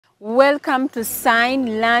Welcome to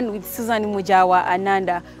Sign Learn with Susan Mujjawa,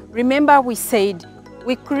 Ananda. Remember, we said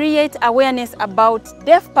we create awareness about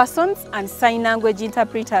deaf persons and sign language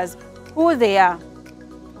interpreters, who they are.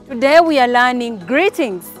 Today we are learning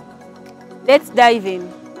greetings. Let's dive in.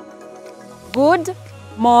 Good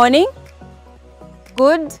morning.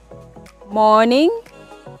 Good morning.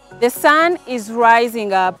 The sun is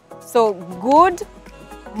rising up. So good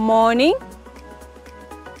morning.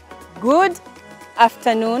 Good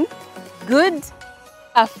afternoon. Good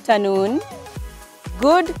afternoon.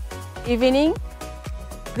 Good evening.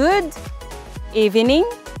 Good evening.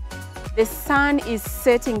 The sun is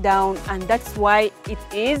setting down, and that's why it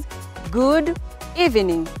is good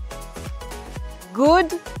evening.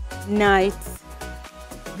 Good night.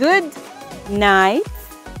 Good night.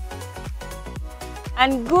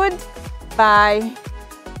 And goodbye.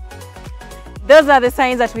 Those are the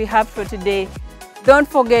signs that we have for today. Don't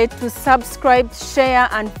forget to subscribe, share,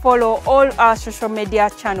 and follow all our social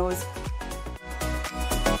media channels.